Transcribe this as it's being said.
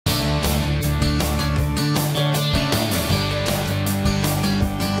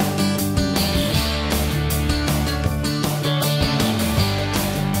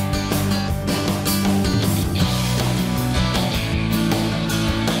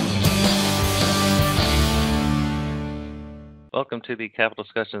Welcome to the Capital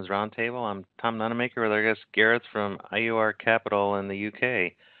Discussions Roundtable. I'm Tom Nunemaker with our guest Gareth from IUR Capital in the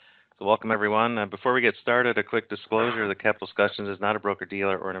UK. So welcome everyone. Before we get started, a quick disclosure: the Capital Discussions is not a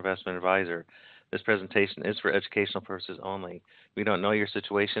broker-dealer or an investment advisor. This presentation is for educational purposes only. We don't know your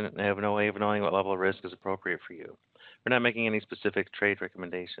situation and have no way of knowing what level of risk is appropriate for you. We're not making any specific trade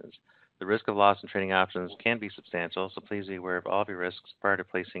recommendations. The risk of loss in trading options can be substantial, so please be aware of all of your risks prior to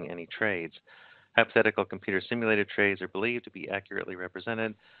placing any trades. Hypothetical computer-simulated trades are believed to be accurately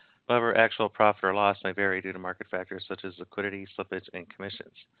represented. However, actual profit or loss may vary due to market factors such as liquidity, slippage, and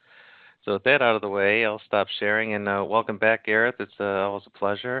commissions. So with that out of the way, I'll stop sharing, and welcome back, Gareth. It's always a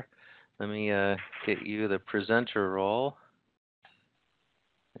pleasure. Let me get you the presenter role.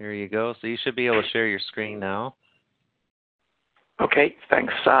 There you go. So you should be able to share your screen now. Okay,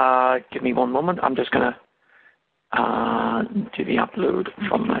 thanks. Give me one moment. I'm just going to do the upload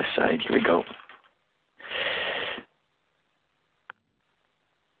from my side. Here we go.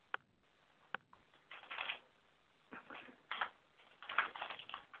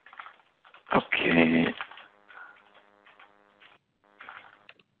 Okay.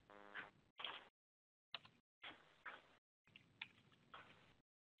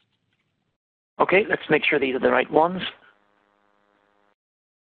 Okay, let's make sure these are the right ones.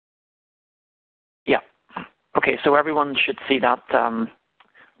 Yeah. Okay, so everyone should see that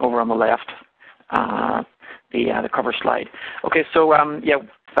over on the left, the cover slide. Okay, so yeah,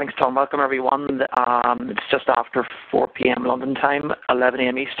 thanks Tom. Welcome everyone. It's just after 4 p.m. London time, 11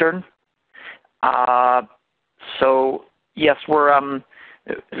 a.m. Eastern. So yes,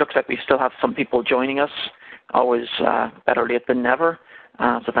 it looks like we still have some people joining us. Always better late than never.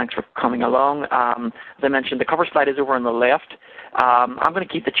 So thanks for coming along. As I mentioned, the cover slide is over on the left. I'm going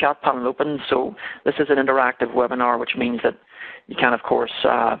to keep the chat panel open. So this is an interactive webinar, which means that you can, of course,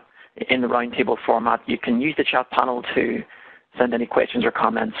 in the roundtable format, you can use the chat panel to send any questions or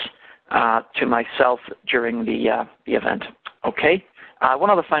comments to myself during the event. Okay.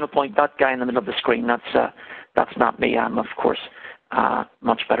 One other final point: that guy in the middle of the screen, that's not me. I'm, of course,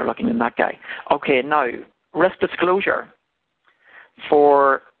 much better looking than that guy. Okay. Now, risk disclosure.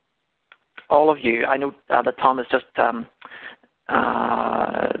 For all of you, I know that Tom has just gone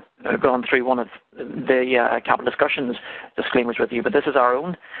through one of the Capital Discussions disclaimers with you, but this is our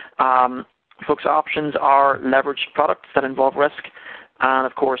own. Folks, options are leveraged products that involve risk and,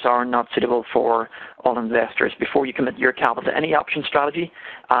 of course, are not suitable for all investors. Before you commit your capital to any option strategy,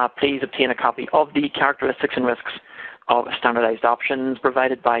 please obtain a copy of the characteristics and risks of standardized options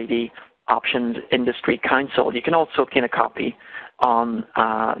provided by the Options Industry Council. You can also obtain a copy on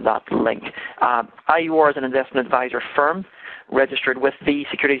that link. IUR is an investment advisor firm registered with the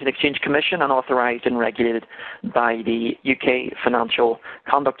Securities and Exchange Commission and authorised and regulated by the UK Financial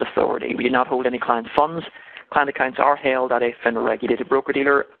Conduct Authority. We do not hold any client funds. Client accounts are held at a FINRA-regulated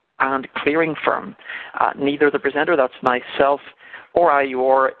broker-dealer and clearing firm. Neither the presenter, that's myself, or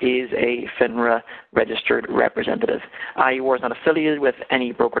IUR is a FINRA-registered representative. IUR is not affiliated with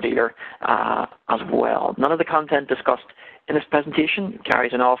any broker-dealer as well. None of the content discussed in this presentation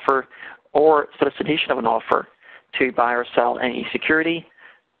carries an offer or solicitation of an offer to buy or sell any security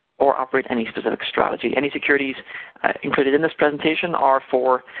or operate any specific strategy. Any securities included in this presentation are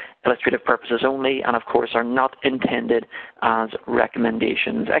for illustrative purposes only and, of course, are not intended as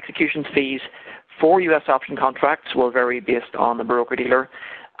recommendations. Execution fees for U.S. option contracts will vary based on the broker-dealer,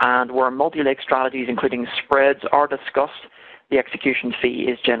 and where multi-leg strategies, including spreads, are discussed, the execution fee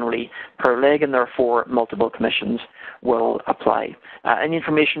is generally per leg, and therefore multiple commissions will apply. Any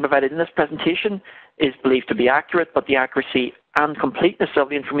information provided in this presentation is believed to be accurate, but the accuracy and completeness of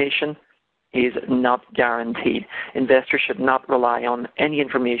the information is not guaranteed. Investors should not rely on any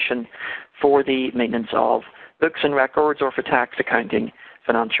information for the maintenance of books and records or for tax, accounting,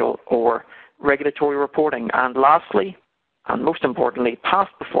 financial, or regulatory reporting. And lastly, and most importantly,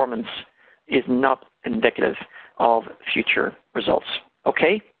 past performance is not indicative of future results.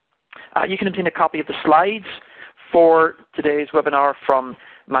 Okay? You can obtain a copy of the slides for today's webinar from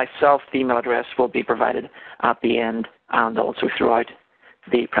myself. The email address will be provided at the end and also throughout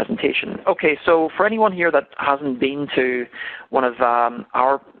the presentation. Okay, so for anyone here that hasn't been to one of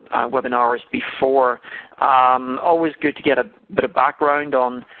our webinars before, always good to get a bit of background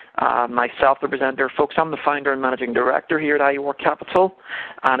on myself, the presenter. Folks, I'm the founder and managing director here at IUR Capital,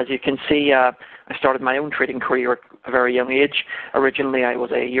 and as you can see, I started my own trading career at a very young age. Originally, I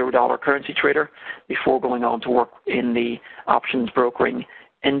was a euro-dollar currency trader before going on to work in the options brokering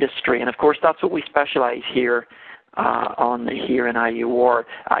industry, and of course, that's what we specialize here here in IUR.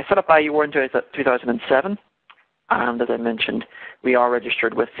 I set up IUR in 2007, and as I mentioned, we are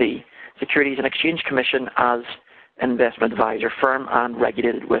registered with the Securities and Exchange Commission as investment advisor firm and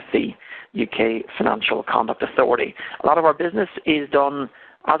regulated with the UK Financial Conduct Authority. A lot of our business is done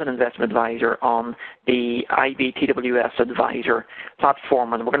as an investment advisor on the IBTWS Advisor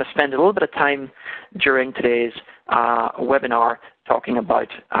platform, and we're going to spend a little bit of time during today's webinar talking about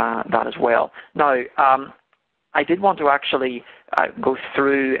that as well. Now, I did want to actually go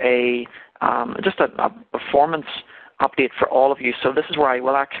through just a performance update for all of you. So this is where I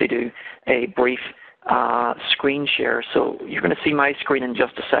will actually do a brief screen share. So you're going to see my screen in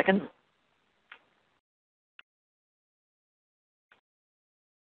just a second.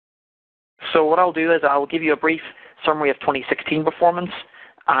 So what I'll do is I'll give you a brief summary of 2016 performance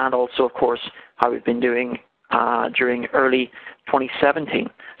and also, of course, how we've been doing during early 2017.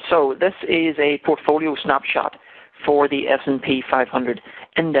 So this is a portfolio snapshot for the S&P 500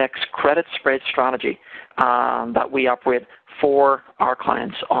 Index Credit Spread Strategy that we operate for our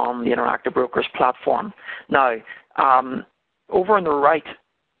clients on the Interactive Brokers platform. Now, over on the right,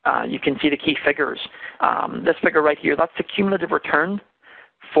 you can see the key figures. This figure right here, that's the cumulative return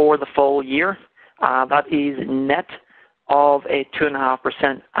for the full year. That is net of a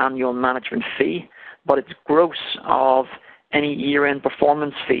 2.5% annual management fee, but it's gross of any year-end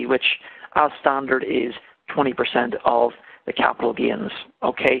performance fee, which as standard is 20% of the capital gains.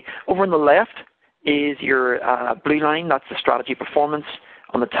 Okay. Over on the left is your blue line, that's the strategy performance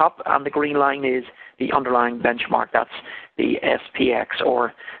on the top, and the green line is the underlying benchmark, that's the SPX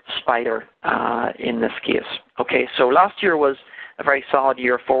or SPDR in this case. Okay, so last year was a very solid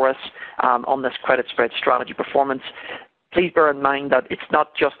year for us on this credit spread strategy performance. Please bear in mind that it's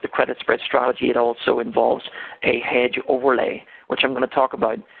not just the credit spread strategy, it also involves a hedge overlay, which I'm going to talk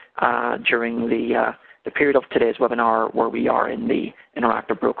about during the period of today's webinar where we are in the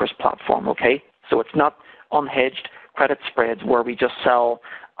Interactive Brokers platform, okay? So it's not unhedged credit spreads where we just sell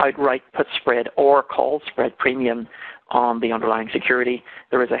outright put spread or call spread premium on the underlying security.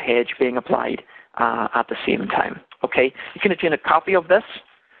 There is a hedge being applied at the same time, okay? You can obtain a copy of this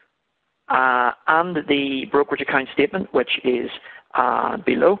and the brokerage account statement, which is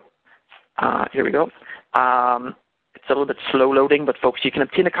below. Here we go. It's a little bit slow loading, but folks, you can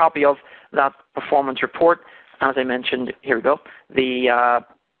obtain a copy of that performance report. As I mentioned, here we go, the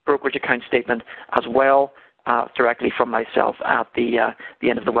brokerage account statement as well, directly from myself at the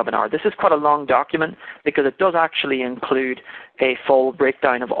end of the webinar. This is quite a long document because it does actually include a full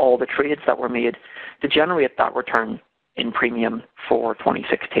breakdown of all the trades that were made to generate that return in premium for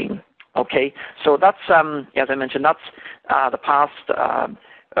 2016. Okay, so that's, as I mentioned, that's the past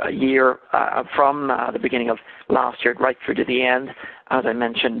year from the beginning of last year right through to the end. As I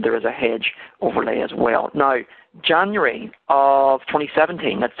mentioned, there is a hedge overlay as well. Now, January of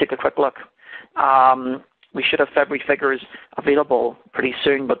 2017, let's take a quick look. We should have February figures available pretty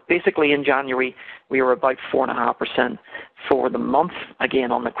soon, but basically in January, we were about 4.5% for the month,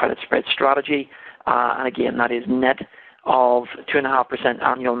 again on the credit spread strategy, and again, that is net of 2.5%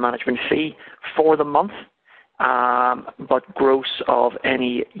 annual management fee for the month, but gross of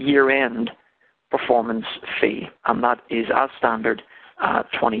any year-end performance fee, and that is as standard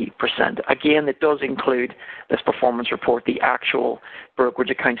 20%. Again, it does include this performance report, the actual brokerage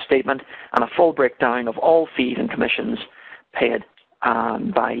account statement, and a full breakdown of all fees and commissions paid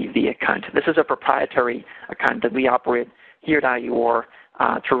by the account. This is a proprietary account that we operate here at IUR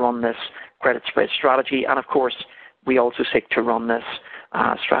to run this credit spread strategy, and of course, we also seek to run this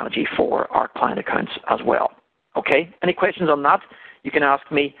strategy for our client accounts as well. Okay, any questions on that? You can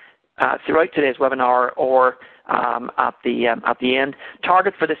ask me throughout today's webinar or at the end.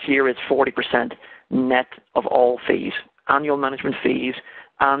 Target for this year is 40% net of all fees, annual management fees,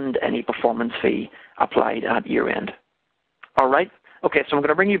 and any performance fee applied at year end. All right. Okay, so I'm going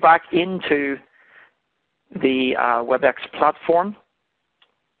to bring you back into the WebEx platform.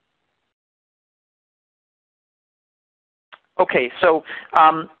 Okay, so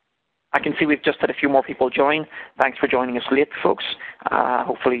I can see we've just had a few more people join. Thanks for joining us late, folks.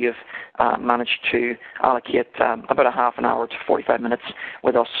 Hopefully you've managed to allocate about a half an hour to 45 minutes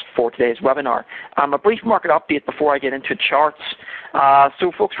with us for today's webinar. A brief market update before I get into charts.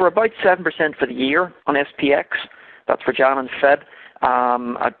 So folks, we're about 7% for the year on SPX. That's for Jan and Feb.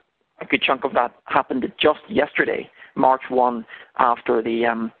 A good chunk of that happened just yesterday, March 1, after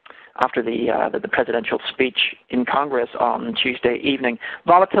the presidential speech in Congress on Tuesday evening.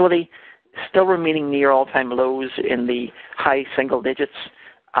 Volatility still remaining near all-time lows in the high single digits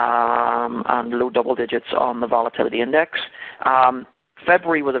and low double digits on the volatility index.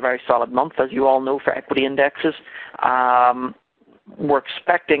 February was a very solid month, as you all know, for equity indexes. We're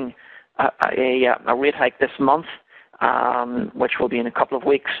expecting a rate hike this month, which will be in a couple of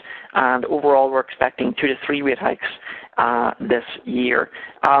weeks. And overall, we're expecting 2 to 3 rate hikes this year.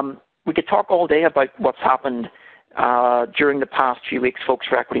 We could talk all day about what's happened during the past few weeks, folks,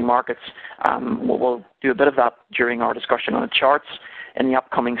 for equity markets. We'll do a bit of that during our discussion on the charts in the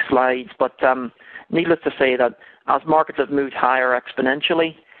upcoming slides. But needless to say that as markets have moved higher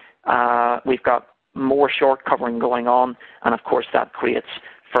exponentially, we've got more short covering going on, and of course that creates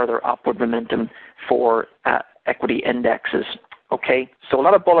further upward momentum for equity indexes. Okay, so a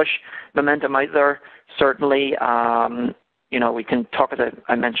lot of bullish momentum out there, certainly. We can talk, as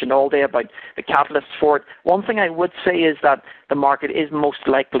I mentioned, all day about the catalysts for it. One thing I would say is that the market is most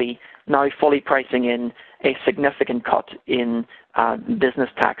likely now fully pricing in a significant cut in business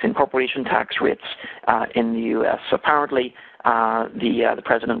tax and corporation tax rates in the U.S. So apparently the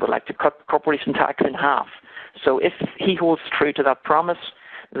president would like to cut corporation tax in half. So if he holds true to that promise,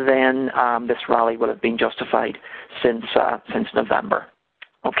 then this rally will have been justified since November.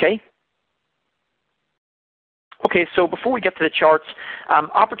 Okay? Okay, so before we get to the charts,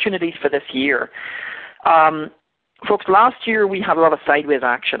 opportunities for this year. Folks, last year we had a lot of sideways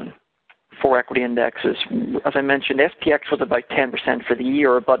action for equity indexes. As I mentioned, SPX was about 10% for the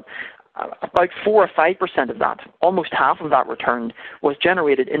year, but about 4 or 5% of that, almost half of that return, was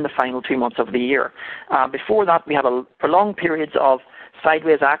generated in the final 2 months of the year. Before that, we had prolonged periods of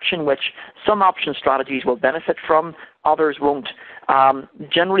sideways action, which some option strategies will benefit from, others won't.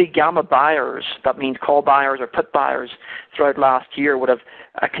 Generally, gamma buyers, that means call buyers or put buyers, throughout last year would have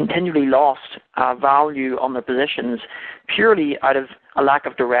continually lost value on their positions purely out of a lack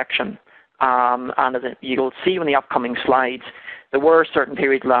of direction. And as you'll see in the upcoming slides, there were certain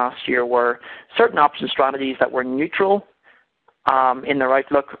periods last year where certain option strategies that were neutral in their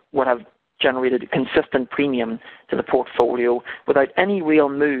outlook would have generated a consistent premium to the portfolio without any real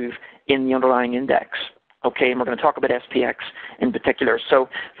move in the underlying index. Okay, and we're going to talk about SPX in particular. So,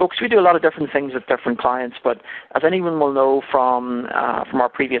 folks, we do a lot of different things with different clients, but as anyone will know from our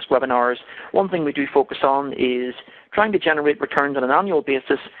previous webinars, one thing we do focus on is trying to generate returns on an annual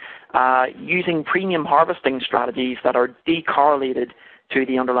basis using premium harvesting strategies that are decorrelated to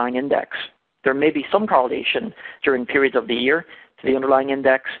the underlying index. There may be some correlation during periods of the year to the underlying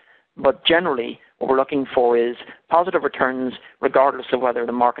index, but generally what we're looking for is positive returns regardless of whether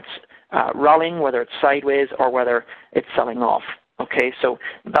the market's rallying, whether it's sideways, or whether it's selling off. Okay, so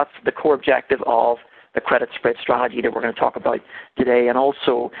that's the core objective of the credit spread strategy that we're going to talk about today, and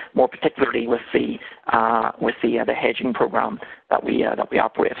also more particularly with the hedging program that we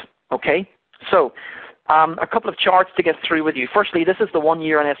operate. Okay, so a couple of charts to get through with you. Firstly, this is the 1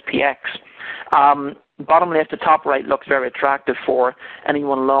 year on SPX. Bottom left to top right looks very attractive for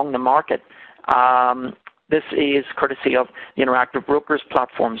anyone long the market. This is courtesy of the Interactive Brokers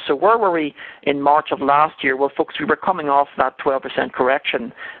platform. So where were we in March of last year? Well, folks, we were coming off that 12%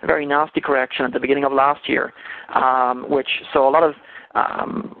 correction, a very nasty correction at the beginning of last year, which saw a lot of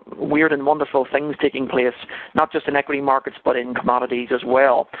weird and wonderful things taking place, not just in equity markets, but in commodities as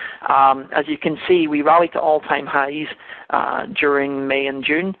well. As you can see, we rallied to all-time highs during May and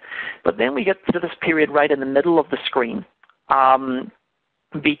June, but then we get to this period right in the middle of the screen.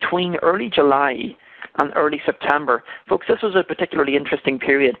 Between early July and early September. Folks, this was a particularly interesting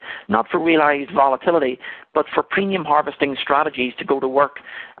period, not for realized volatility, but for premium harvesting strategies to go to work.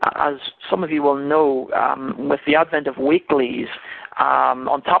 As some of you will know, with the advent of weeklies,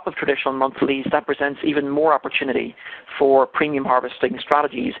 on top of traditional monthlies, that presents even more opportunity for premium harvesting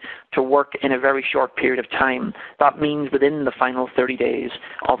strategies to work in a very short period of time. That means within the final 30 days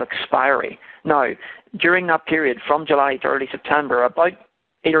of expiry. Now, during that period, from July to early September, about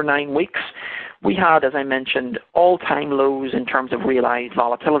 8 or 9 weeks, we had, as I mentioned, all-time lows in terms of realized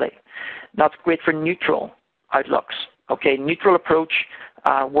volatility. That's great for neutral outlooks. Okay, neutral approach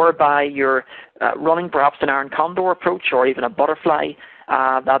whereby you're running perhaps an iron condor approach or even a butterfly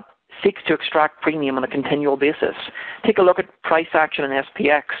that seeks to extract premium on a continual basis. Take a look at price action in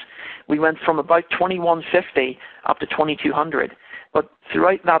SPX. We went from about 2150 up to 2200, but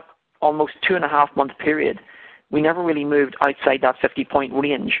throughout that almost 2.5 month period, we never really moved outside that 50-point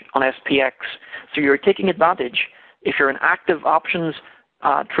range on SPX. So you're taking advantage. If you're an active options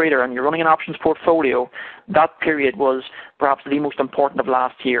trader and you're running an options portfolio, that period was perhaps the most important of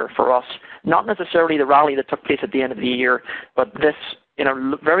last year for us. Not necessarily the rally that took place at the end of the year, but this, in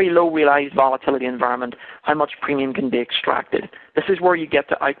a very low realized volatility environment, how much premium can be extracted. This is where you get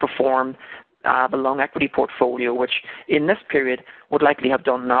to outperform the long equity portfolio, which in this period would likely have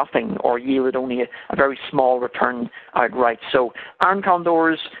done nothing or yielded only a very small return outright. So iron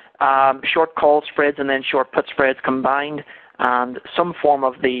condors, short call spreads, and then short put spreads combined, and some form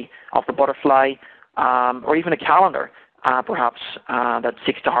of the butterfly or even a calendar, perhaps, that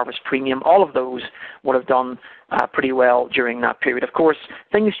seeks to harvest premium. All of those would have done pretty well during that period. Of course,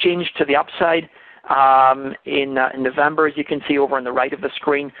 things changed to the upside in November, as you can see over on the right of the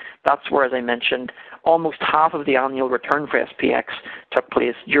screen. That's where, as I mentioned, almost half of the annual return for SPX took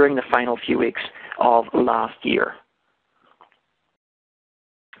place during the final few weeks of last year.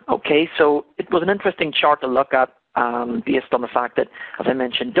 Okay, so it was an interesting chart to look at based on the fact that, as I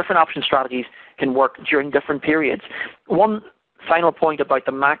mentioned, different option strategies can work during different periods. One final point about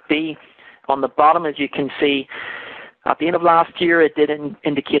the MACD. On the bottom, as you can see, at the end of last year, it did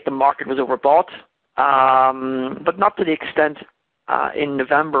indicate the market was overbought, but not to the extent in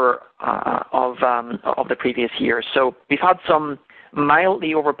November of the previous year. So we've had some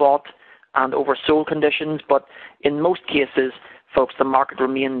mildly overbought and oversold conditions, but in most cases, folks, the market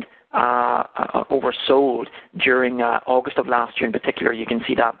remained oversold during August of last year in particular. You can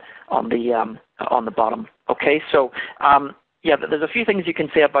see that on the bottom. Okay, so yeah, there's a few things you can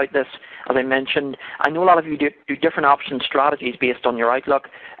say about this. As I mentioned, I know a lot of you do different option strategies based on your outlook,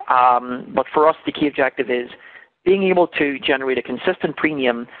 but for us, the key objective is being able to generate a consistent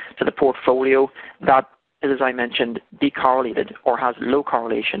premium to the portfolio that is, as I mentioned, decorrelated or has low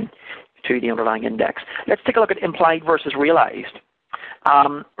correlation to the underlying index. Let's take a look at implied versus realized.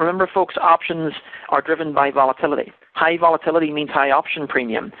 Remember, folks, options are driven by volatility. High volatility means high option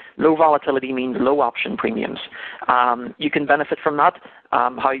premium. Low volatility means low option premiums. You can benefit from that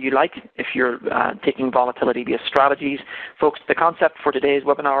how you like if you're taking volatility-based strategies. Folks, the concept for today's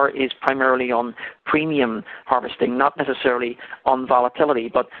webinar is primarily on premium harvesting, not necessarily on volatility.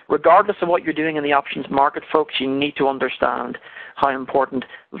 But regardless of what you're doing in the options market, folks, you need to understand how important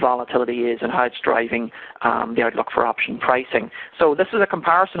volatility is and how it's driving the outlook for option pricing. So this is a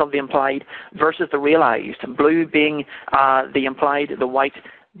comparison of the implied versus the realized. Blue being the implied, the white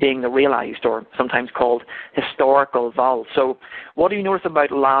being the realized, or sometimes called historical vol. So what do you notice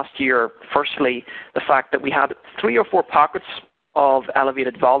about last year? Firstly, the fact that we had 3 or 4 pockets of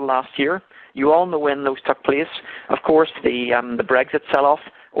elevated vol last year. You all know when those took place. Of course, the Brexit sell-off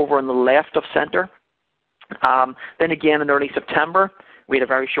over on the left of centre. Then again in early September, we had a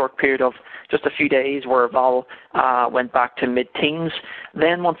very short period of just a few days where vol went back to mid-teens.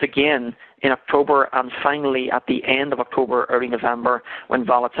 Then once again in October, and finally at the end of October, early November, when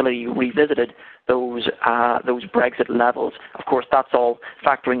volatility revisited those Brexit levels. Of course, that's all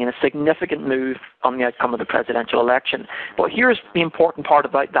factoring in a significant move on the outcome of the presidential election. But here's the important part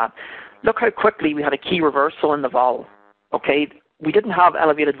about that. Look how quickly we had a key reversal in the vol. Okay, we didn't have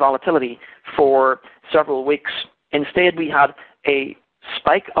elevated volatility for several weeks. Instead, we had a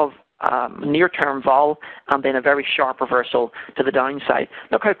spike of near-term vol and then a very sharp reversal to the downside.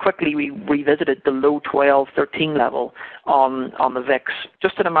 Look how quickly we revisited the low 12, 13 level on the VIX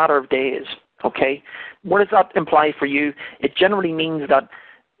just in a matter of days. Okay, what does that imply for you? It generally means that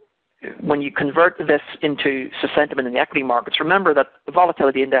when you convert this into sentiment in the equity markets, remember that the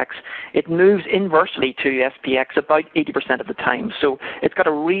volatility index, it moves inversely to SPX about 80% of the time. So it's got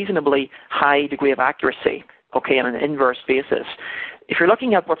a reasonably high degree of accuracy, okay, on an inverse basis. If you're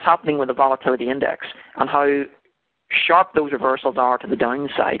looking at what's happening with the volatility index and how sharp those reversals are to the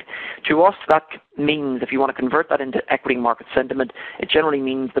downside, to us that means, if you want to convert that into equity market sentiment, it generally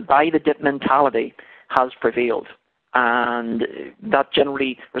means the buy the dip mentality has prevailed. And that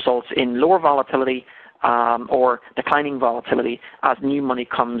generally results in lower volatility or declining volatility as new money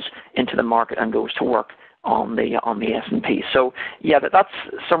comes into the market and goes to work on the S&P. So yeah, that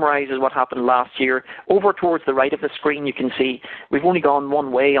summarizes what happened last year. Over towards the right of the screen, you can see we've only gone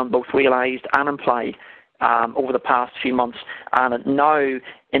one way on both realized and implied over the past few months. And now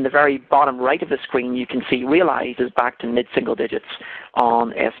in the very bottom right of the screen, you can see realized is back to mid-single digits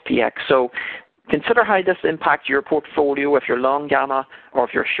on SPX. So consider how this impacts your portfolio if you're long gamma or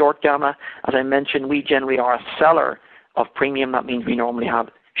if you're short gamma. As I mentioned, we generally are a seller of premium. That means we normally have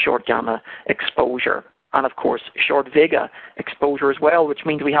short gamma exposure. And of course, short vega exposure as well, which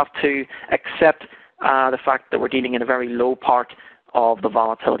means we have to accept the fact that we're dealing in a very low part of the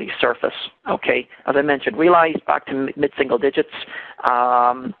volatility surface. Okay, as I mentioned, realized back to mid-single digits.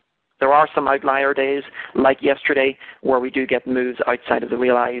 There are some outlier days, like yesterday, where we do get moves outside of the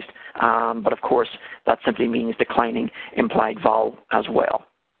realized, but of course, that simply means declining implied vol as well.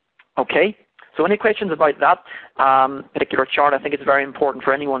 Okay, so any questions about that particular chart? I think it's very important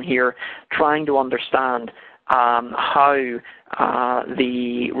for anyone here trying to understand how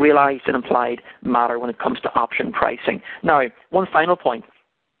the realized and implied matter when it comes to option pricing. Now, one final point.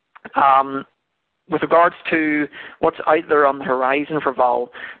 with regards to what's out there on the horizon for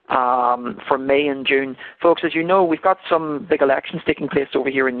vol for May and June, folks, as you know, we've got some big elections taking place over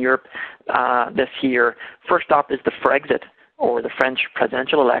here in Europe this year. First up is the Frexit, or the French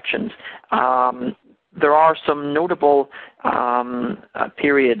presidential elections. There are some notable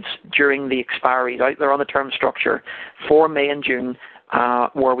periods during the expiries out there on the term structure for May and June,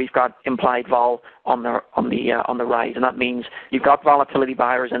 where we've got implied vol on the rise, and that means you've got volatility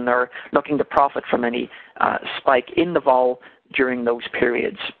buyers in there looking to profit from any spike in the vol during those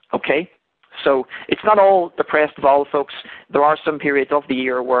periods. Okay, so it's not all depressed vol, folks. There are some periods of the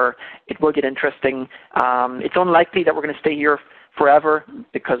year where it will get interesting. It's unlikely that we're going to stay here forever,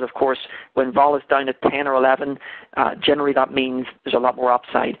 because of course when vol is down at 10 or 11, generally that means there's a lot more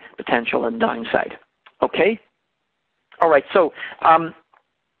upside potential than downside. Okay. All right, so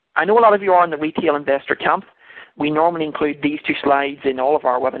I know a lot of you are in the retail investor camp. We normally include these two slides in all of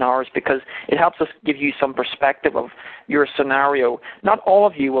our webinars because it helps us give you some perspective of your scenario. Not all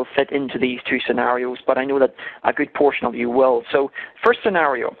of you will fit into these two scenarios, but I know that a good portion of you will. So first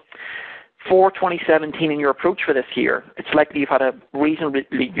scenario, for 2017 in your approach for this year, it's likely you've had a reasonably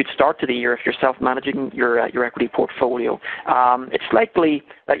good start to the year if you're self-managing your equity portfolio. It's likely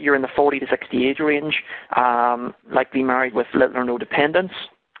that you're in the 40 to 60 age range, likely married with little or no dependents.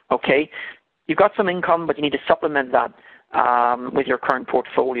 Okay, you've got some income, but you need to supplement that with your current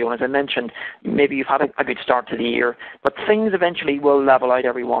portfolio. And as I mentioned, maybe you've had a good start to the year, but things eventually will level out,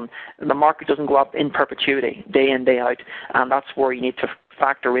 everyone. The market doesn't go up in perpetuity, day in, day out, and that's where you need to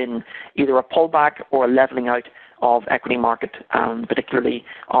factor in either a pullback or a leveling out of equity market, particularly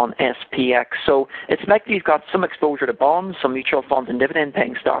on SPX. So it's likely you've got some exposure to bonds, some mutual funds and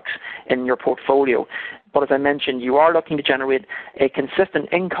dividend-paying stocks in your portfolio. But as I mentioned, you are looking to generate a consistent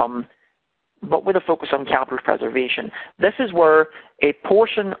income, but with a focus on capital preservation. This is where a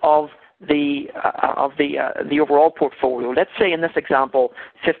portion of the overall portfolio, let's say in this example,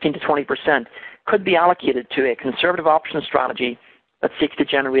 15 to 20%, could be allocated to a conservative option strategy that seeks to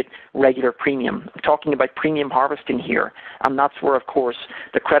generate regular premium. I'm talking about premium harvesting here, and that's where, of course,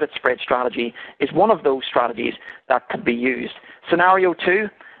 the credit spread strategy is one of those strategies that could be used. Scenario 2,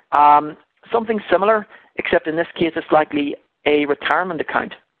 something similar, except in this case it's likely a retirement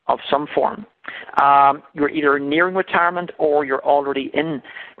account of some form. You're either nearing retirement or you're already in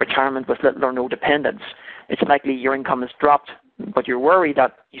retirement with little or no dependents. It's likely your income has dropped, but you're worried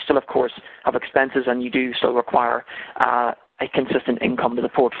that you still, of course, have expenses and you do still require a consistent income to the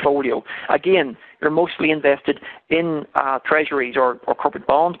portfolio. Again, you're mostly invested in treasuries or corporate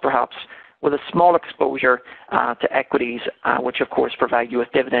bonds, perhaps, with a small exposure to equities, which of course provide you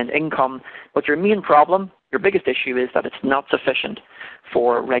with dividend income. But your main problem, your biggest issue, is that it's not sufficient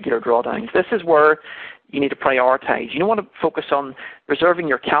for regular drawdowns. This is where you need to prioritize. You don't want to focus on reserving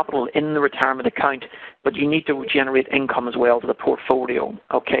your capital in the retirement account, but you need to generate income as well to the portfolio,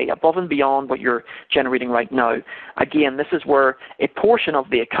 okay, above and beyond what you're generating right now. Again, this is where a portion of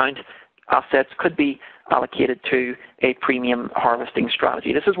the account assets could be allocated to a premium harvesting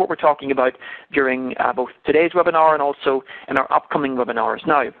strategy. This is what we're talking about during both today's webinar and also in our upcoming webinars.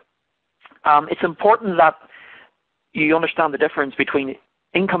 Now, it's important that you understand the difference between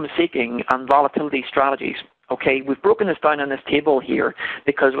income seeking and volatility strategies. Okay, we've broken this down on this table here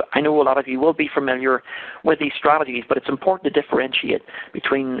because I know a lot of you will be familiar with these strategies, but it's important to differentiate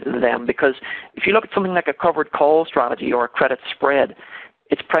between them, because if you look at something like a covered call strategy or a credit spread,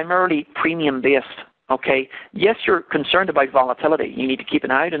 it's primarily premium based. Okay, yes, you're concerned about volatility. You need to keep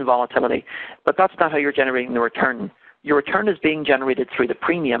an eye out on volatility, but that's not how you're generating the return. Your return is being generated through the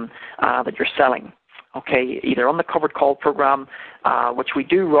premium that you're selling. Okay, either on the covered call program, which we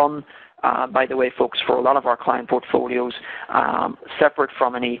do run, by the way, folks, for a lot of our client portfolios, separate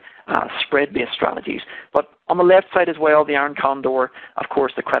from any spread-based strategies. But on the left side as well, the Iron Condor, of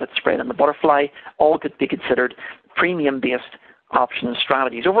course, the credit spread and the butterfly, all could be considered premium-based option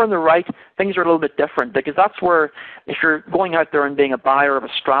strategies. Over on the right, things are a little bit different, because that's where, if you're going out there and being a buyer of a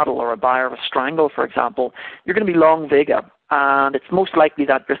straddle or a buyer of a strangle, for example, you're going to be long Vega. And it's most likely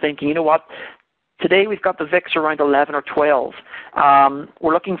that you're thinking, you know what, today we've got the VIX around 11 or 12.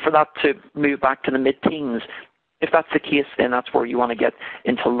 We're looking for that to move back to the mid-teens. If that's the case, then that's where you want to get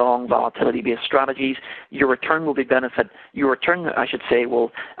into long volatility-based strategies. Your return will be Your return, I should say,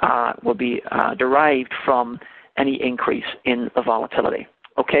 will be derived from any increase in the volatility.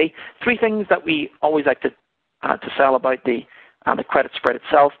 Okay, 3 things that we always like to sell about the credit spread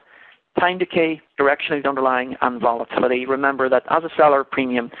itself: time decay, direction of the underlying, and volatility. Remember that as a seller,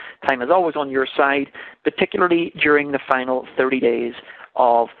 premium time is always on your side, particularly during the final 30 days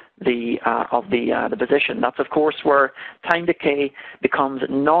of the position. That's of course where time decay becomes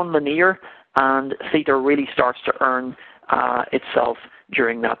non-linear and theta really starts to earn itself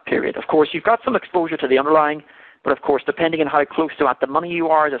during that period. Of course, you've got some exposure to the underlying, but of course, depending on how close to at the money you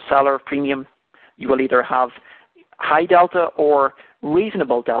are as a seller of premium, you will either have high delta or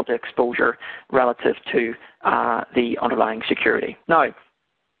reasonable delta exposure relative to the underlying security. Now,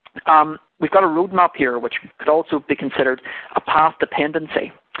 we've got a roadmap here which could also be considered a path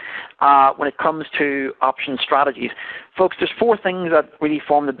dependency when it comes to option strategies. Folks, there's 4 things that really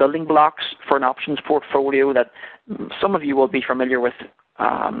form the building blocks for an options portfolio that some of you will be familiar with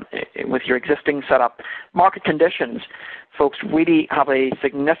your existing setup. Market conditions, folks, really have a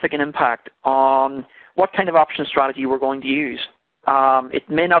significant impact on what kind of option strategy we're going to use. It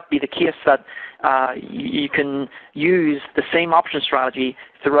may not be the case that you can use the same option strategy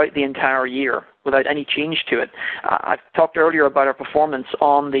throughout the entire year without any change to it. I talked earlier about our performance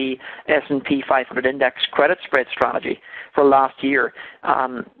on the S&P 500 index credit spread strategy for last year.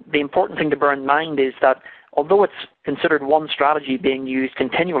 The important thing to bear in mind is that although it's considered one strategy being used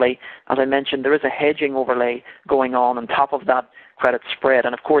continually, as I mentioned, there is a hedging overlay going on top of that credit spread.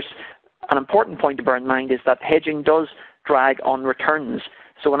 And of course, an important point to bear in mind is that hedging does drag on returns.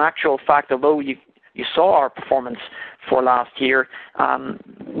 So in actual fact, although you saw our performance for last year,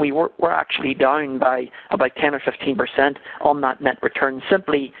 we're actually down by about 10 or 15% on that net return,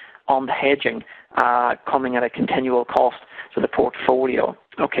 simply on the hedging coming at a continual cost to the portfolio.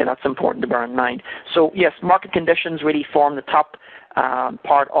 Okay, that's important to bear in mind. So yes, market conditions really form the top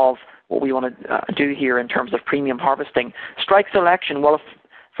part of what we want to do here in terms of premium harvesting. Strike selection, well,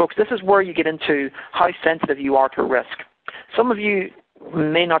 folks, this is where you get into how sensitive you are to risk. Some of you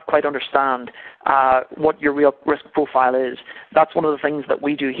may not quite understand what your real risk profile is. That's one of the things that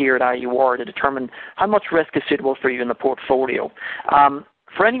we do here at IUR to determine how much risk is suitable for you in the portfolio.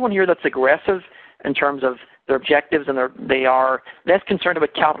 For anyone here that's aggressive in terms of their objectives and they are less concerned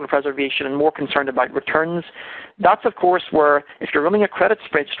about capital preservation and more concerned about returns, that's of course where, if you're running a credit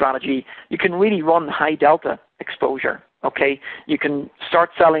spread strategy, you can really run high delta exposure. Okay, you can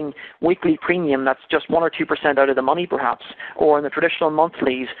start selling weekly premium that's just 1 or 2% out of the money perhaps, or in the traditional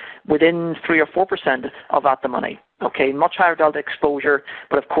monthlies within 3 or 4% of at the money. Okay, much higher delta exposure,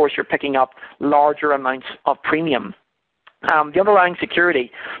 but of course you're picking up larger amounts of premium. The underlying security,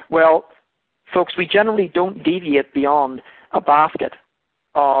 well, folks, we generally don't deviate beyond a basket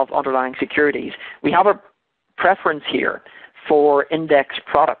of underlying securities. We have a preference here for index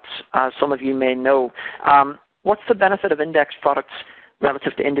products, as some of you may know. What's the benefit of index products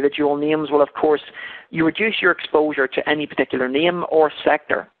relative to individual names? Well, of course, you reduce your exposure to any particular name or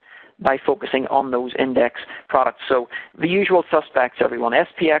sector by focusing on those index products. So the usual suspects, everyone: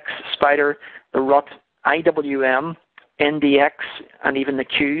 SPX, SPDR, the RUT, IWM, NDX, and even the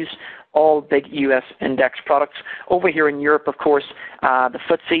Qs, all big US index products. Over here in Europe, of course, the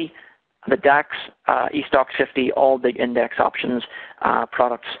FTSE, the DAX, eStoxx 50, all big index options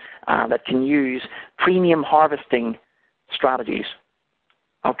products that can use premium harvesting strategies.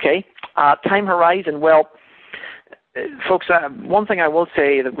 Okay, time horizon. Well, folks, one thing I will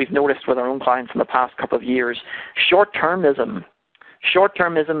say that we've noticed with our own clients in the past couple of years, short-termism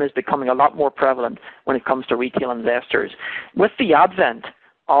is becoming a lot more prevalent when it comes to retail investors. With the advent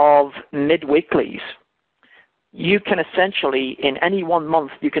of mid-weeklies, you can essentially, in any 1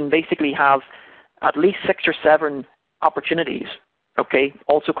 month, you can basically have at least 6 or 7 opportunities, okay,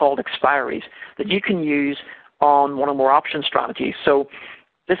 also called expiries, that you can use on one or more option strategies. So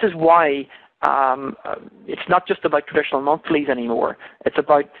this is why it's not just about traditional monthlies anymore. It's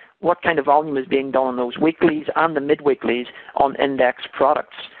about what kind of volume is being done on those weeklies and the mid-weeklies on index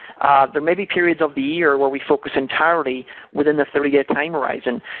products. There may be periods of the year where we focus entirely within the 30-day time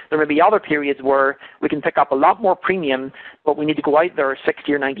horizon. There may be other periods where we can pick up a lot more premium, but we need to go out there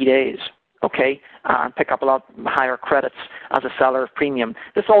 60 or 90 days, okay, and pick up a lot higher credits as a seller of premium.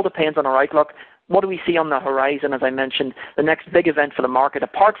 This all depends on our outlook. What do we see on the horizon? As I mentioned, the next big event for the market,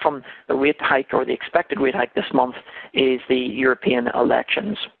 apart from the rate hike or the expected rate hike this month, is the European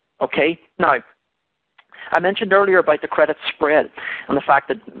elections. Okay? Now, I mentioned earlier about the credit spread and the fact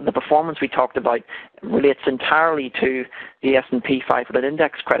that the performance we talked about relates entirely to the S&P 500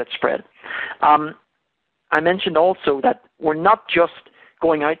 index credit spread. I mentioned also that we're not just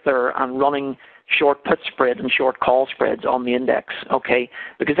going out there and running short put spreads and short call spreads on the index, okay?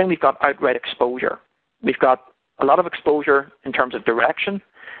 Because then we've got outright exposure. We've got a lot of exposure in terms of direction.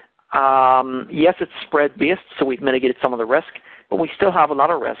 Yes, it's spread-based, so we've mitigated some of the risk, but we still have a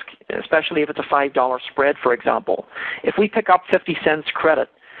lot of risk, especially if it's a $5 spread, for example. If we pick up 50 cents credit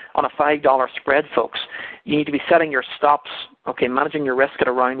on a $5 spread, folks, you need to be setting your stops, okay, managing your risk at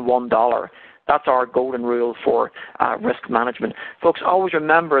around $1. That's our golden rule for risk management. Folks, always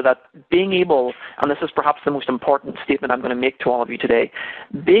remember that being able, and this is perhaps the most important statement I'm going to make to all of you today,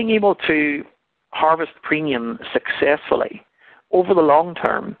 being able to harvest premium successfully over the long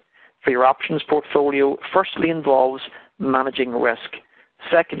term for your options portfolio firstly involves managing risk.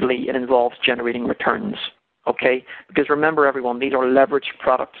 Secondly, it involves generating returns. Okay, because remember everyone, these are leveraged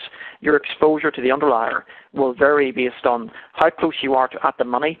products. Your exposure to the underlier will vary based on how close you are to at the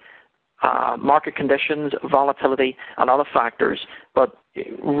money, market conditions, volatility, and other factors. But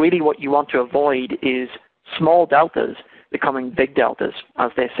really what you want to avoid is small deltas becoming big deltas,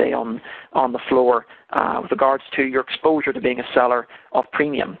 as they say on the floor, with regards to your exposure to being a seller of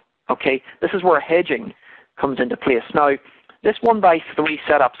premium. Okay, this is where hedging comes into place. Now, this 1x3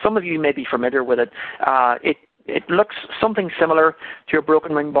 setup, some of you may be familiar with it. It looks something similar to a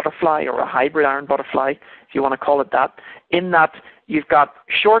broken wing butterfly or a hybrid iron butterfly, if you want to call it that, in that you've got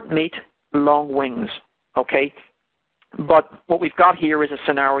short meat, long wings, okay? But what we've got here is a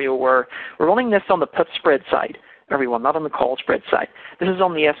scenario where we're running this on the put spread side, everyone, not on the call spread side. This is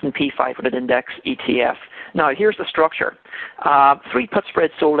on the S&P 500 Index ETF. Now, here's the structure. 3 put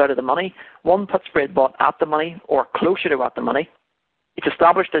spreads sold out of the money, 1 put spread bought at the money or closer to at the money. It's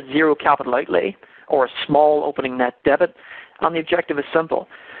established at zero capital outlay or a small opening net debit, and the objective is simple.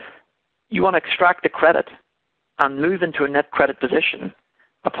 You want to extract the credit and move into a net credit position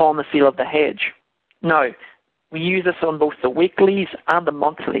upon the seal of the hedge. Now, we use this on both the weeklies and the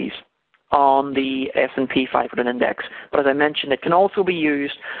monthlies on the S&P 500 Index, but as I mentioned, it can also be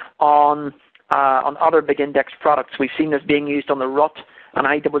used on other big index products. We've seen this being used on the RUT and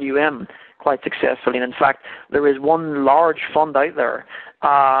IWM quite successfully. And in fact, there is one large fund out there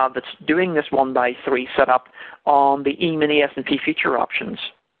that's doing this 1x3 setup on the E-mini S&P future options.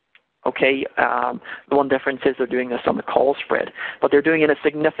 Okay, the one difference is they're doing this on the call spread, but they're doing it in a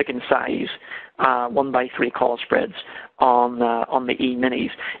significant size, 1x3 call spreads on the E-minis.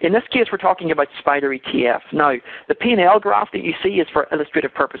 In this case, we're talking about Spider ETF. Now, the P&L graph that you see is for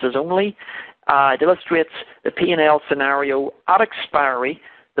illustrative purposes only. It illustrates the P&L scenario at expiry.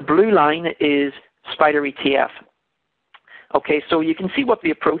 The blue line is Spider ETF. Okay, so you can see what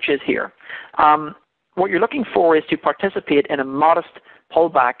the approach is here. What you're looking for is to participate in a modest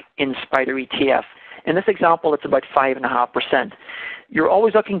pullback in Spider ETF. In this example, it's about 5.5%. You're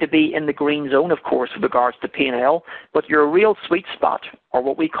always looking to be in the green zone, of course, with regards to P&L, but your real sweet spot, or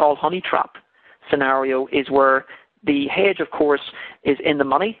what we call honey trap scenario, is where the hedge, of course, is in the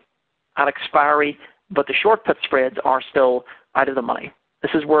money at expiry, but the short put spreads are still out of the money.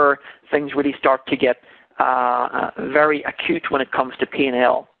 This is where things really start to get very acute when it comes to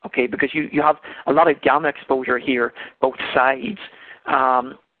P&L, okay, because you have a lot of gamma exposure here, both sides.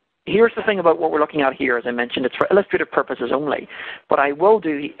 Here's the thing about what we're looking at here, as I mentioned, it's for illustrative purposes only. But I will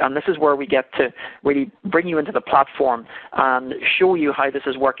do, and this is where we get to really bring you into the platform and show you how this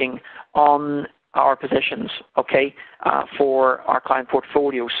is working on our positions, okay, for our client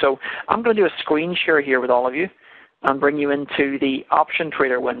portfolio. So I'm going to do a screen share here with all of you and bring you into the option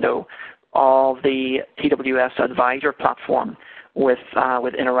trader window of the TWS Advisor platform with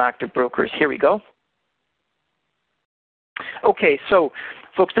Interactive Brokers. Here we go. Okay, so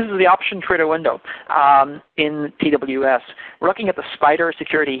folks, this is the option trader window in TWS. We're looking at the Spider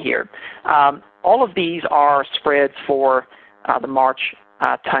security here. All of these are spreads for the March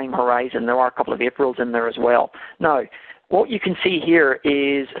time horizon. There are a couple of Aprils in there as well. Now, what you can see here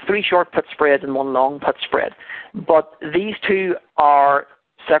is 3 short put spreads and 1 long put spread. But these 2 are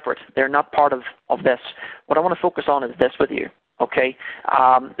separate. They're not part of this. What I want to focus on is this with you. Okay,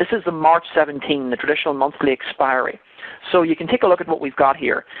 this is the March 17, the traditional monthly expiry. So you can take a look at what we've got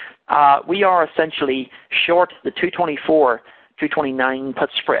here. We are essentially short the 224, 229 put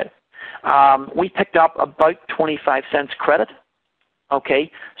spread. We picked up about 25 cents credit.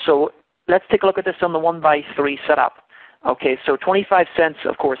 Okay, so let's take a look at this on the 1x3 setup. Okay, so 25 cents,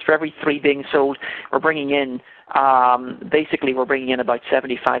 of course, for every 3 being sold, we're bringing in, basically we're bringing in about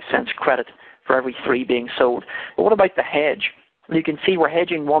 75 cents credit for every 3 being sold. But what about the hedge? You can see we're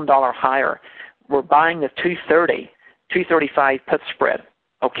hedging $1 higher. We're buying the 230, 235 put spread,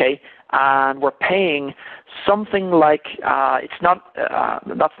 okay? And we're paying something like, it's not,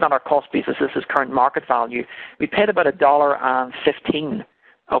 that's not our cost basis, this is current market value. We paid about $1.15,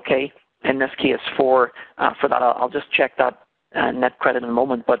 okay, in this case for that. I'll just check that net credit in a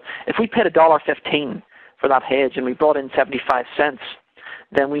moment. But if we paid $1.15 for that hedge and we brought in 75 cents,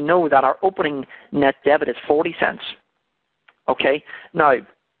 then we know that our opening net debit is 40 cents. Okay, now,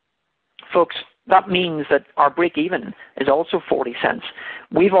 folks, that means that our break-even is also 40 cents.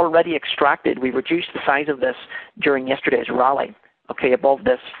 We've already extracted, we reduced the size of this during yesterday's rally, okay, above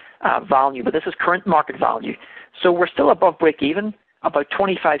this value, but this is current market value. So we're still above break even, about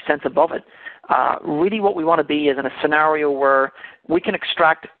 25 cents above it. Really what we want to be is in a scenario where we can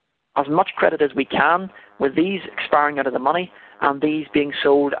extract as much credit as we can with these expiring out of the money and these being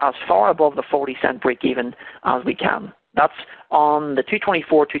sold as far above the 40 cent break even as we can. That's on the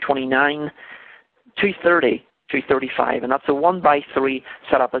 224, 229, 230, 235, and that's a 1x3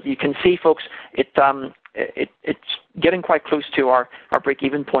 setup. As you can see, folks, it's getting quite close to our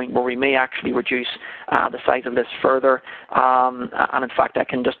break-even point where we may actually reduce the size of this further. And in fact, I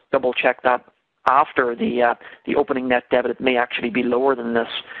can just double-check that after the opening net debit, it may actually be lower than this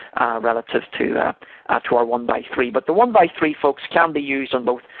relative to our 1x3. But the 1x3, folks, can be used on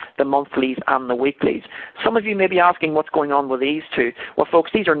both the monthlies and the weeklies. Some of you may be asking what's going on with these two. Well,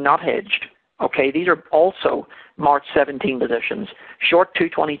 folks, these are not hedged. Okay, these are also March 17 positions. Short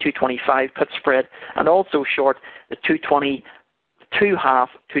 220, 225 put spread, and also short the 220, 2.5,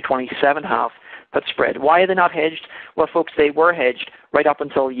 227 half put spread. Why are they not hedged? Well, folks, they were hedged right up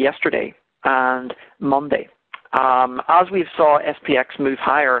until yesterday and Monday. As we saw SPX move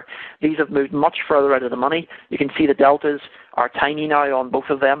higher, these have moved much further out of the money. You can see the deltas are tiny now on both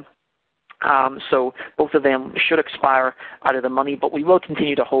of them. So both of them should expire out of the money, but we will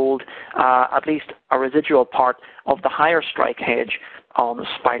continue to hold at least a residual part of the higher strike hedge on the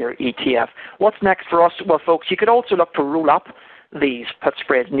Spider ETF. What's next for us? Well, folks, you could also look to roll up these put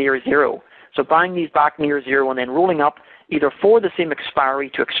spreads near zero. So buying these back near zero and then rolling up either for the same expiry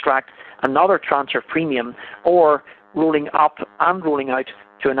to extract another transfer premium, or rolling up and rolling out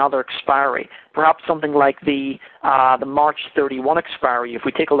to another expiry. Perhaps something like the March 31 expiry. If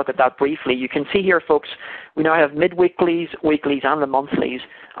we take a look at that briefly, you can see here, folks, we now have mid-weeklies, weeklies, and the monthlies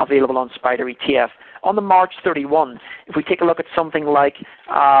available on Spider ETF. On the March 31, if we take a look at something like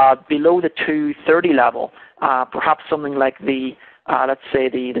below the 230 level, perhaps something like the, let's say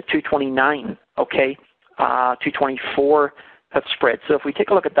the 229, okay, 224 put spread. So if we take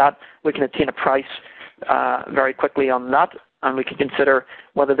a look at that, we can attain a price very quickly on that, and we can consider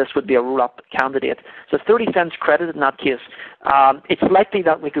whether this would be a roll-up candidate. So 30 cents credit in that case. It's likely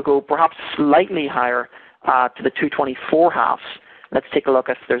that we could go perhaps slightly higher to the 224 halves. Let's take a look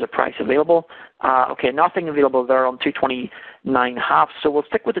if there's a price available. Okay, nothing available there on 229 halves, so we'll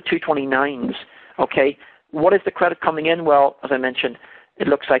stick with the 229s. Okay, what is the credit coming in? Well, as I mentioned, it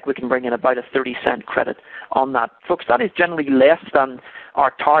looks like we can bring in about a 30 cent credit on that. Folks, that is generally less than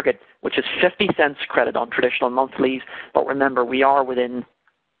our target, which is 50 cents credit on traditional monthlies. But remember, we are within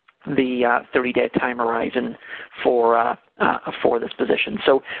the 30-day time horizon for this position.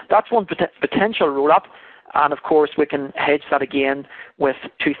 So that's one potential roll-up. And of course, we can hedge that again with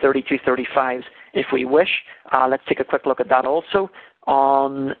 230, 235s if we wish. Let's take a quick look at that also.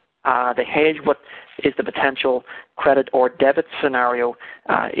 On the hedge, what is the potential credit or debit scenario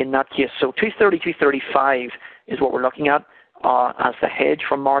in that case? So 230, 235 is what we're looking at as the hedge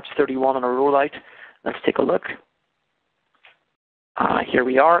from March 31 on a rollout. Let's take a look. Here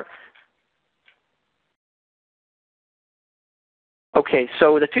we are. Okay,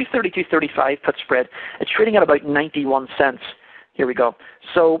 so the 230, 235 put spread, it's trading at about 91 cents. Here we go.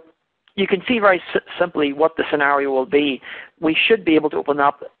 So you can see very simply what the scenario will be. We should be able to open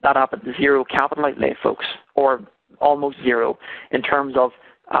that up at zero capital outlay, folks, or almost zero in terms of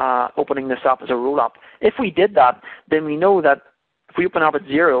opening this up as a roll-up. If we did that, then we know that if we open up at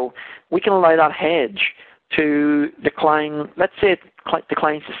zero, we can allow that hedge to decline. Let's say it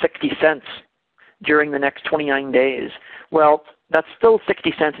declines to 60 cents during the next 29 days. Well, that's still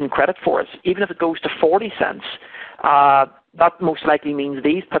 60 cents in credit for us. Even if it goes to 40 cents, that most likely means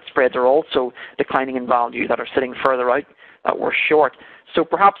these put spreads are also declining in value that are sitting further out that we're short. So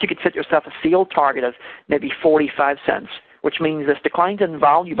perhaps you could set yourself a sale target of maybe 45 cents, which means this declines in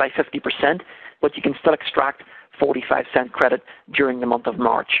value by 50%, but you can still extract 45 cent credit during the month of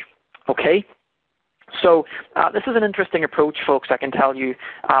March. Okay? So this is an interesting approach, folks, I can tell you.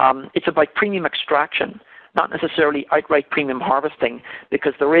 It's about premium extraction, not necessarily outright premium harvesting,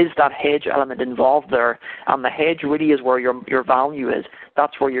 because there is that hedge element involved there, and the hedge really is where your value is.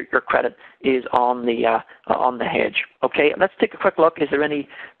 That's where your credit is on the hedge. Okay, let's take a quick look. Is there any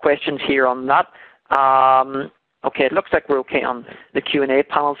questions here on that? Okay, it looks like we're okay on the Q&A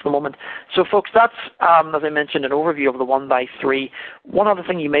panels for the moment. So folks, that's, as I mentioned, an overview of the 1x3. One other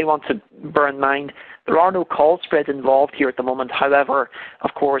thing you may want to bear in mind, there are no call spreads involved here at the moment. However,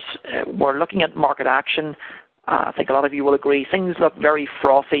 of course, we're looking at market action. I think a lot of you will agree. Things look very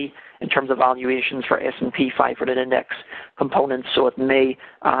frothy in terms of valuations for S&P 500 index components, so it may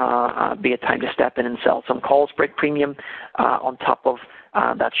be a time to step in and sell some call spread premium on top of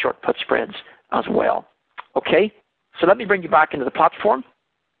that short put spreads as well. Okay, so let me bring you back into the platform.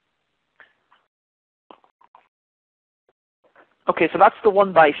 Okay, so that's the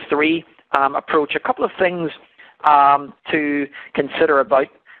 1 by 3 approach. A couple of things to consider about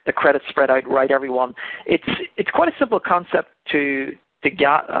the credit spread outright, everyone. It's quite a simple concept to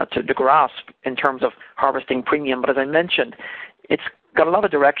grasp in terms of harvesting premium, but as I mentioned, it's got a lot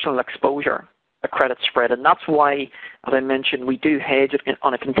of directional exposure, a credit spread, and that's why, as I mentioned, we do hedge it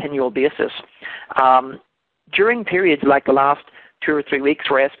on a continual basis. During periods like the last 2 or 3 weeks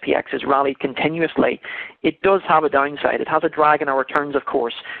where SPX has rallied continuously, it does have a downside. It has a drag in our returns, of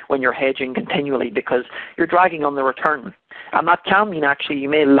course, when you're hedging continually because you're dragging on the return. And that can mean actually you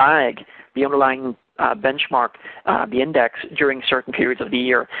may lag the underlying benchmark, the index, during certain periods of the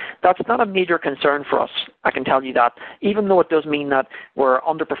year. That's not a major concern for us, I can tell you that, even though it does mean that we're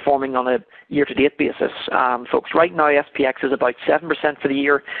underperforming on a year-to-date basis. Folks, right now SPX is about 7% for the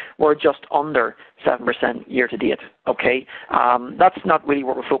year. We're just under 7% year-to-date, okay? That's not really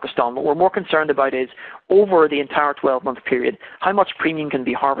what we're focused on. What we're more concerned about is over the entire 12-month period, how much premium can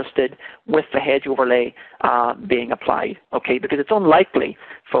be harvested with the hedge overlay being applied, okay? Because it's unlikely,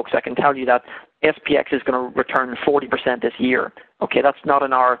 folks, I can tell you that SPX is going to return 40% this year. Okay, that's not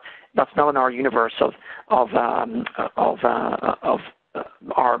in our universe of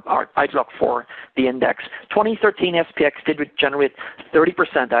our outlook for the index. 2013 SPX did generate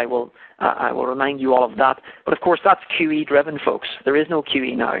 30%. I will remind you all of that. But of course, that's QE driven, folks. There is no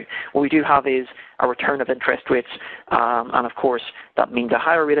QE now. What we do have is a return of interest rates, and of course, that means a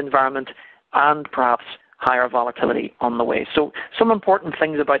higher rate environment and perhaps higher volatility on the way. So some important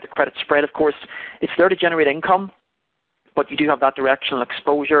things about the credit spread, of course, it's there to generate income, but you do have that directional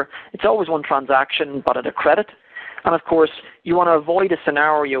exposure. It's always one transaction, but at a credit. And of course, you want to avoid a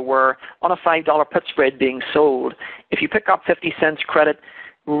scenario where on a $5 put spread being sold, if you pick up 50 cents credit,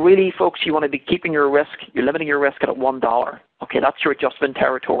 really, folks, you want to be keeping your risk, you're limiting your risk at $1. Okay, that's your adjustment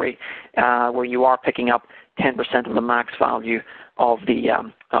territory where you are picking up 10% of the max value of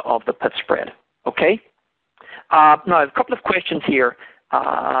the put spread. Okay? Now, I have a couple of questions here.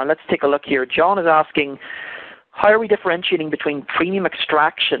 Let's take a look here. John is asking, how are we differentiating between premium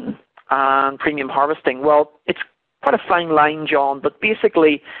extraction and premium harvesting? Well, it's quite a fine line, John, but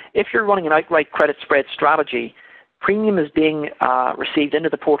basically, if you're running an outright credit spread strategy, premium is being received into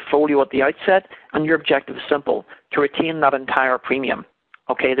the portfolio at the outset, and your objective is simple, to retain that entire premium.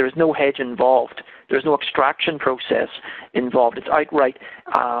 Okay, there's no hedge involved. There's no extraction process involved. It's outright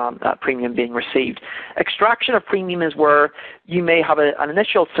premium being received. Extraction of premium is where you may have an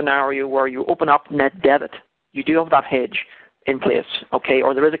initial scenario where you open up net debit. You do have that hedge in place, okay,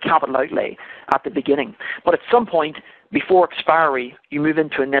 or there is a capital outlay at the beginning. But at some point before expiry, you move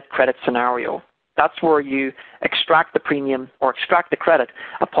into a net credit scenario. That's where you extract the premium or extract the credit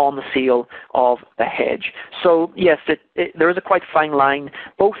upon the sale of the hedge. So yes, there is a quite fine line.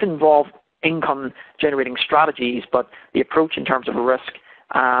 Both involve income generating strategies, but the approach in terms of risk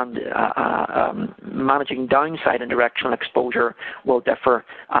and managing downside and directional exposure will differ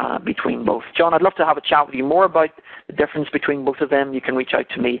between both. John, I'd love to have a chat with you more about the difference between both of them. You can reach out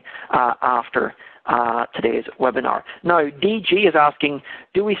to me after today's webinar. Now, DG is asking,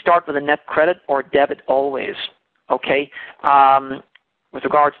 do we start with a net credit or debit always? Okay. With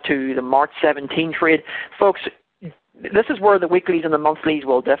regards to the March 17 trade, folks, this is where the weeklies and the monthlies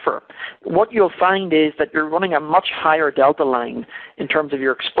will differ. What you'll find is that you're running a much higher delta line in terms of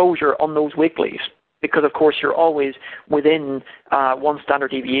your exposure on those weeklies because, of course, you're always within one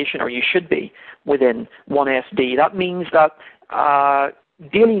standard deviation, or you should be within one SD. That means that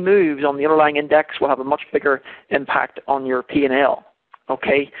daily moves on the underlying index will have a much bigger impact on your P&L.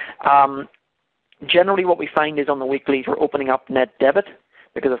 Okay. Generally, what we find is on the weeklies we're opening up net debit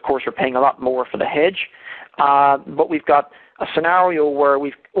because, of course, we're paying a lot more for the hedge. But we've got a scenario where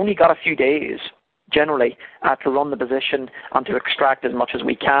we've only got a few days, generally, to run the position and to extract as much as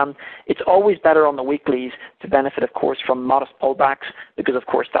we can. It's always better on the weeklies to benefit, of course, from modest pullbacks because, of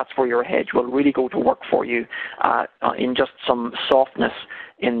course, that's where your hedge will really go to work for you in just some softness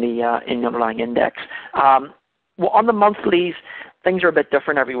in the underlying index. Well, on the monthlies, things are a bit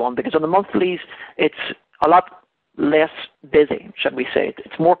different, everyone, because on the monthlies, it's a lot less busy, should we say.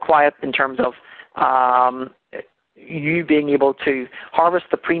 It's more quiet in terms of you being able to harvest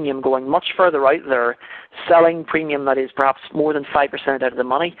the premium going much further out there, selling premium that is perhaps more than 5% out of the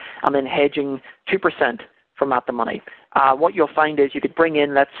money, and then hedging 2% from at the money. What you'll find is you could bring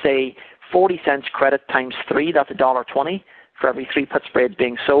in, let's say, 40 cents credit times 3, that's $1.20 for every 3 put spreads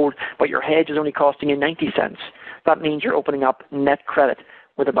being sold, but your hedge is only costing you 90 cents. That means you're opening up net credit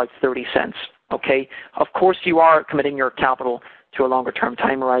with about 30 cents. Okay. Of course, you are committing your capital to a longer term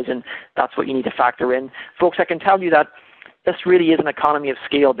time horizon. That's what you need to factor in. Folks, I can tell you that this really is an economy of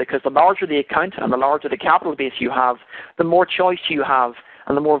scale, because the larger the account and the larger the capital base you have, the more choice you have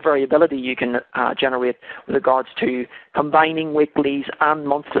and the more variability you can generate with regards to combining weeklies and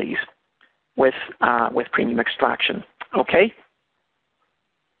monthlies with premium extraction. Okay?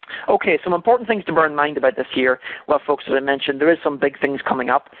 Okay, some important things to bear in mind about this year. Well, folks, as I mentioned, there is some big things coming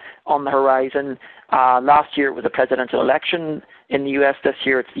up on the horizon. Last year it was a presidential election in the US. This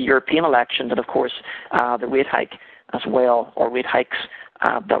year it's the European elections, and of course the rate hike as well, or rate hikes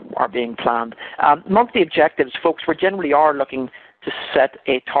that are being planned. Monthly objectives, folks, we generally are looking to set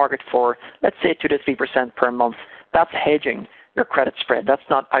a target for, let's say, 2 to 3% per month. That's hedging your credit spread. That's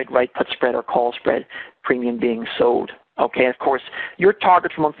not outright put spread or call spread premium being sold. Okay, of course, your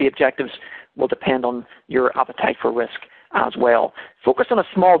target for monthly objectives will depend on your appetite for risk as well. Focus on a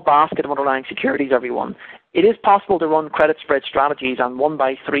small basket of underlying securities, everyone. It is possible to run credit spread strategies on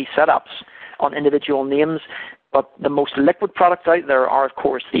 1x3 setups on individual names, but the most liquid products out there are, of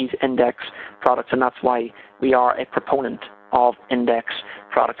course, these index products, and that's why we are a proponent of index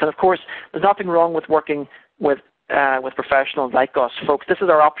products. And of course, there's nothing wrong with working with professionals like us. Folks, this is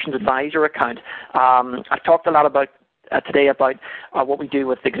our options advisor account. I've talked a lot about today about what we do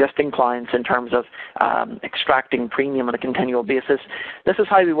with existing clients in terms of extracting premium on a continual basis. This is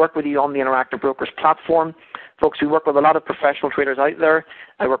how we work with you on the Interactive Brokers platform. Folks, we work with a lot of professional traders out there.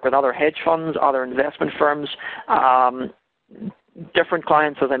 I work with other hedge funds, other investment firms. Different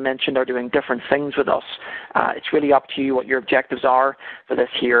clients, as I mentioned, are doing different things with us. It's really up to you what your objectives are for this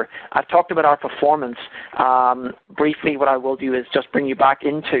year. I've talked about our performance. Briefly, what I will do is just bring you back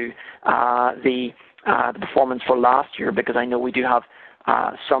into the performance for last year, because I know we do have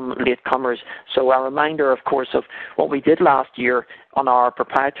some latecomers. So a reminder, of course, of what we did last year on our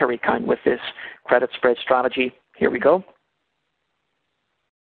proprietary account with this credit spread strategy. Here we go.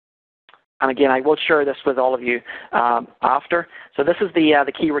 And again, I will share this with all of you after. So this is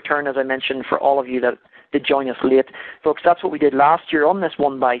the key return, as I mentioned, for all of you that did join us late. Folks, that's what we did last year on this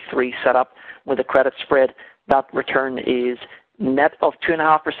 1x3 setup with a credit spread. That return is net of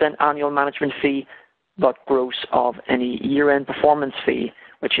 2.5% annual management fee, but gross of any year-end performance fee,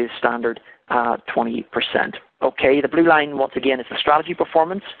 which is standard 20%. Okay, the blue line, once again, is the strategy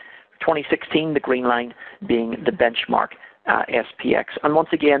performance. 2016, the green line being the benchmark SPX. And once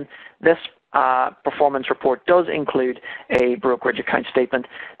again, this performance report does include a brokerage account statement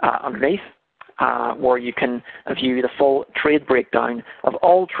underneath, where you can view the full trade breakdown of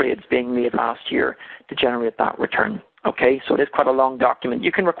all trades being made last year to generate that return. Okay, so it is quite a long document.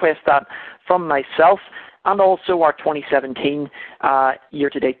 You can request that from myself, and also our 2017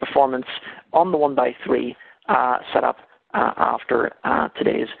 year-to-date performance on the 1x3 setup after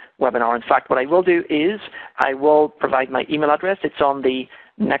today's webinar. In fact, what I will do is I will provide my email address. It's on the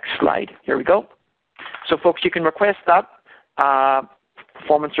next slide. Here we go. So folks, you can request that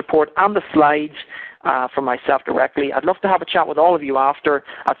performance report and the slides from myself directly. I'd love to have a chat with all of you after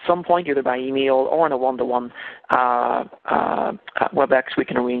at some point, either by email or in a one-to-one WebEx. We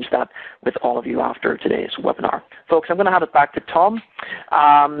can arrange that with all of you after today's webinar. Folks, I'm going to hand it back to Tom,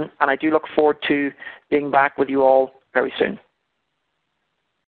 and I do look forward to being back with you all very soon.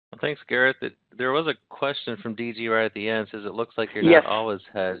 Well, thanks, Gareth. There was a question from DG right at the end. It says it looks like you're not always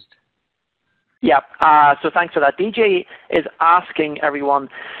hedged. Yeah, so thanks for that. DJ is asking everyone,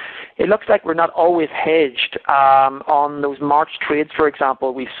 it looks like we're not always hedged on those March trades, for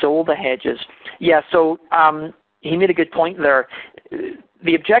example. We've sold the hedges. Yeah, so he made a good point there.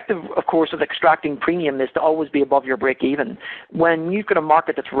 The objective, of course, of extracting premium is to always be above your break-even. When you've got a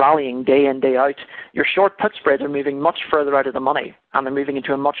market that's rallying day in, day out, your short put spreads are moving much further out of the money, and they're moving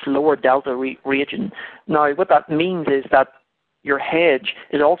into a much lower delta region. Now, what that means is that your hedge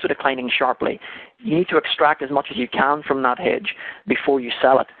is also declining sharply. You need to extract as much as you can from that hedge before you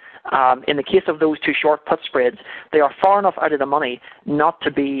sell it. In the case of those two short put spreads, they are far enough out of the money not to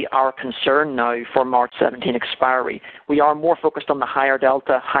be our concern now for March 17 expiry. We are more focused on the higher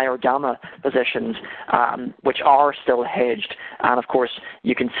delta, higher gamma positions, which are still hedged. And of course,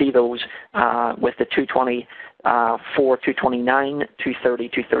 you can see those with the 220, 229, 230,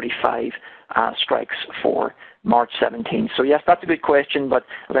 235 strikes for March 17. So yes, that's a good question, but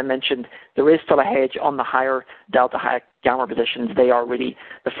as I mentioned, there is still a hedge on the higher delta, high gamma positions. They are really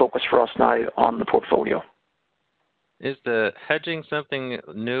the focus for us now on the portfolio. Is the hedging something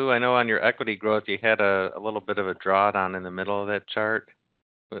new? I know on your equity growth you had a little bit of a drawdown in the middle of that chart.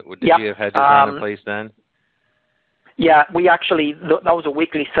 Did you have hedges on in place then? Yeah, we actually, that was a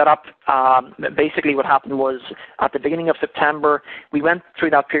weekly setup Basically what happened was at the beginning of September, we went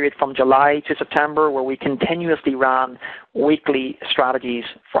through that period from July to September where we continuously ran weekly strategies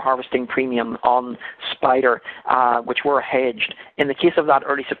for harvesting premium on Spider, which were hedged. In the case of that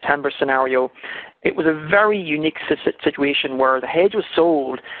early September scenario, it was a very unique situation where the hedge was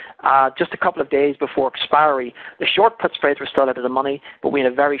sold just a couple of days before expiry. The short put spreads were still out of the money, but we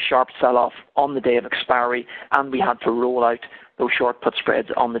had a very sharp sell-off on the day of expiry, and we had to roll out those short put spreads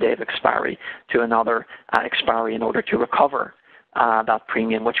on the day of expiry to another expiry in order to recover that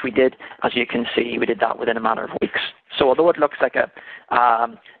premium, which we did. As you can see, we did that within a matter of weeks. So although it looks like a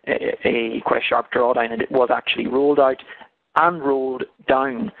quite a sharp drawdown, it was actually rolled out and rolled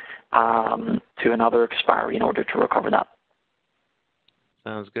down to another expiry in order to recover that.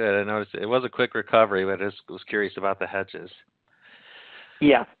 Sounds good. I noticed it was a quick recovery, but I just was curious about the hedges.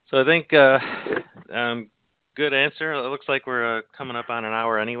 Yeah. So I think good answer. It looks like we're coming up on an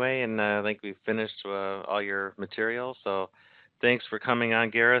hour anyway, and I think we've finished all your material. So thanks for coming on,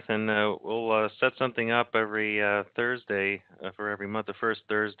 Gareth, and we'll set something up every Thursday for every month, the first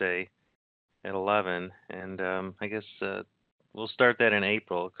Thursday at 11. And I guess we'll start that in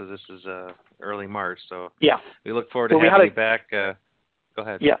April because this is early March. So yeah, we look forward to having you back. Go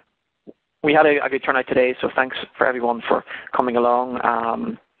ahead. Yeah, we had a good turnout today, so thanks for everyone for coming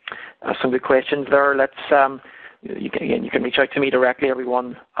along. Some good questions there. Let's you can reach out to me directly,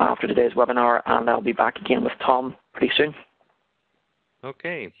 everyone, after today's webinar, and I'll be back again with Tom pretty soon.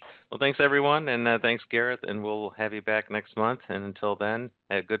 Okay. Well, thanks everyone, and thanks Gareth, and we'll have you back next month. And until then,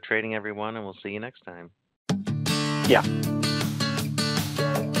 good trading, everyone, and we'll see you next time. Yeah.